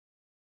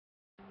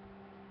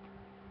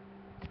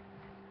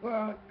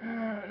Well,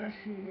 let's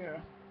see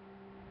here.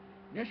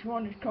 This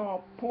one is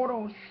called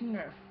Portal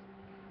Sniff.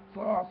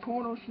 For our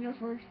portal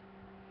sniffers,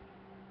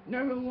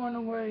 never run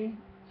away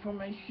from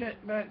a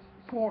setback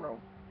portal.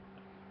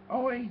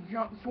 Always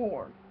jump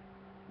forward.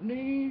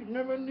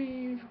 Never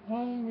leave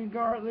home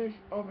regardless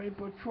of a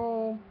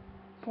patrol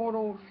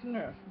portal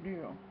sniff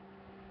deal.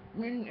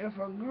 Meaning if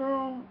a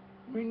girl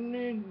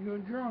reneged your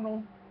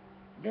journal,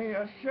 they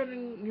are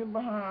setting you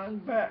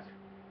behind back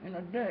in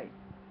a day.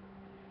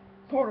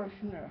 Portal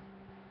sniff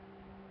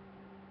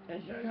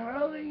is a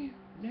highly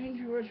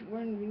dangerous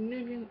when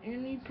reneging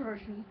any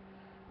person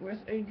with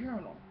a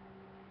journal.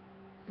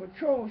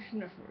 Patrol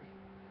sniffers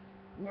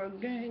will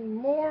gain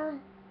more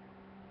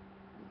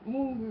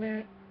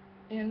movement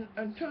in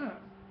a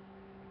time.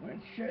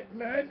 When set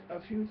back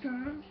a few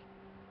times,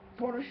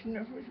 portal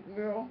sniffers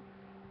will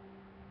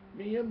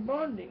be a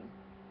bonding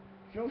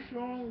so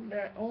strong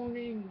that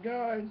only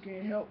God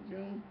can help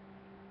them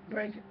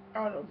break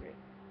out of it.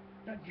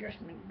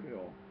 Adjustment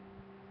bill,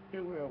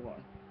 the real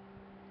one.